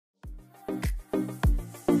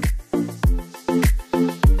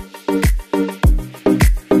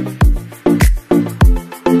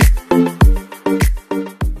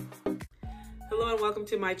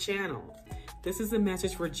my channel. This is a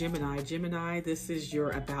message for Gemini. Gemini, this is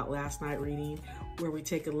your About Last Night reading, where we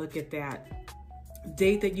take a look at that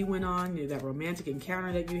date that you went on, that romantic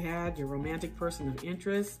encounter that you had, your romantic person of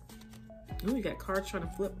interest. Ooh, we got cards trying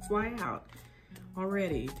to fly out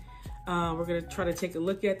already. We're going to try to take a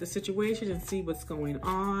look at the situation and see what's going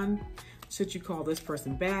on. Should you call this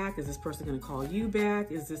person back? Is this person going to call you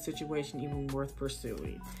back? Is this situation even worth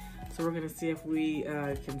pursuing? So we're going to see if we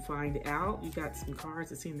can find out. You got some cards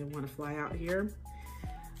that seem to want to fly out here.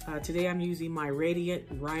 Today I'm using my Radiant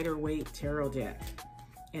Rider-Waite tarot deck,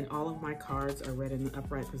 and all of my cards are read in the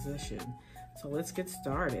upright position. So let's get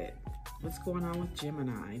started. What's going on with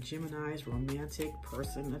Gemini? Gemini's romantic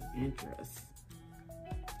person of interest.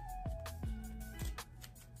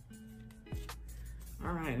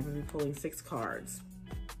 All right, I'm going to be pulling 6 cards.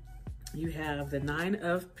 You have the 9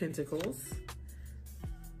 of Pentacles,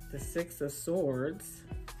 the 6 of Swords,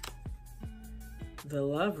 the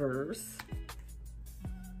Lovers,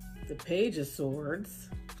 the Page of Swords,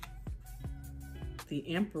 the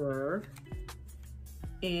Emperor,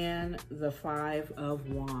 and the 5 of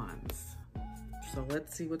Wands. So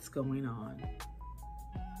let's see what's going on.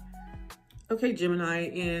 Okay, Gemini,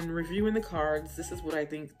 in reviewing the cards, this is what I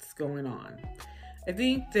think is going on. I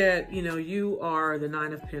think that, you know, you are the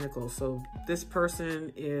 9 of Pentacles. So this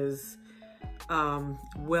person is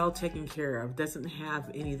well taken care of, doesn't have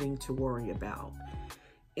anything to worry about.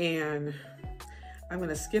 And I'm going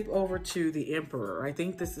to skip over to the Emperor. I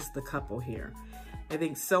think this is the couple here. I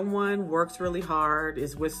think someone works really hard,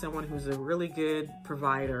 is with someone who's a really good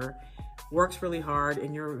provider, works really hard,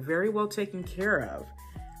 and you're very well taken care of.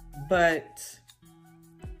 But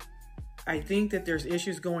I think that there's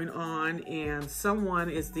issues going on and someone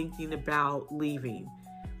is thinking about leaving.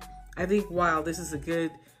 I think while this is a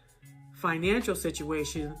good financial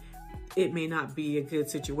situation, it may not be a good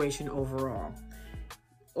situation overall.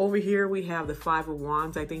 Over here, we have the 5 of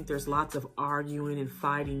Wands. I think there's lots of arguing and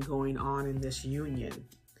fighting going on in this union.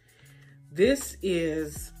 This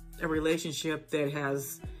is a relationship that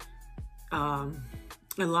has a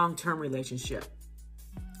long-term relationship.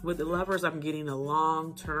 With the Lovers, I'm getting a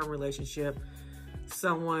long-term relationship.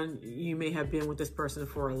 Someone, you may have been with this person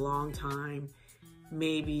for a long time,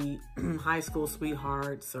 maybe high school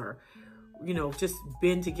sweethearts, or, you know, just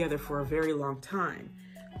been together for a very long time.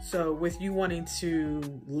 So with you wanting to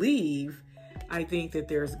leave, I think that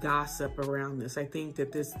there's gossip around this. I think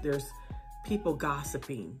that there's people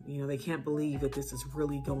gossiping. You know, they can't believe that this is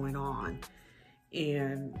really going on.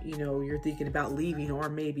 And, you know, you're thinking about leaving, or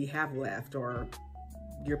maybe have left, or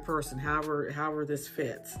your person, however this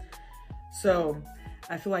fits. So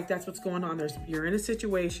I feel like that's what's going on. You're in a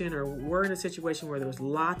situation, or we're in a situation where there's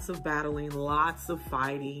lots of battling, lots of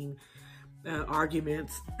fighting,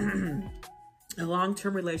 arguments, a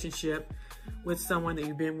long-term relationship with someone that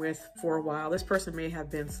you've been with for a while. This person may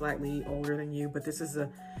have been slightly older than you, but this is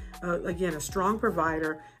again, a strong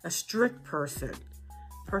provider, a strict person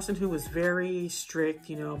who is very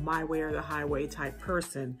strict, you know, my way or the highway type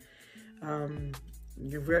person.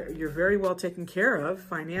 You're very well taken care of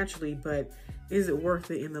financially, but is it worth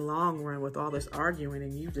it in the long run with all this arguing?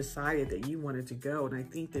 And you decided that you wanted to go, and I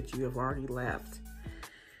think that you have already left.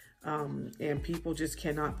 And people just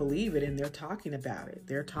cannot believe it, and they're talking about it.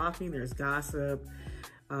 They're talking, there's gossip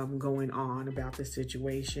going on about the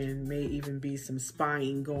situation. May even be some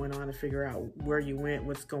spying going on to figure out where you went,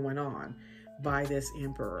 what's going on by this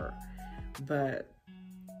Emperor. But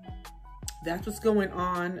that's what's going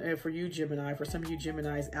on for you, Gemini. For some of you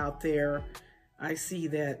Geminis out there, I see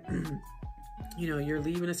that, you know, you're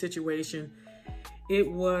leaving a situation. It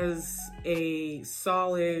was a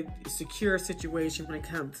solid, secure situation when it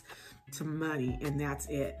comes to money, and that's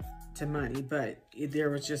it, to money. But there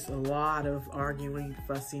was just a lot of arguing,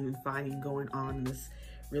 fussing, and fighting going on in this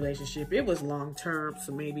relationship. It was long-term,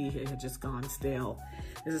 so maybe it had just gone stale.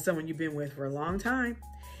 This is someone you've been with for a long time,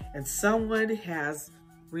 and someone has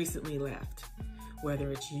recently left, whether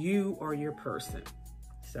it's you or your person.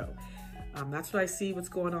 So that's what I see, what's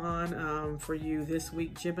going on for you this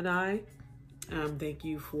week, Gemini. Thank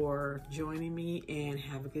you for joining me, and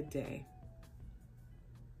have a good day.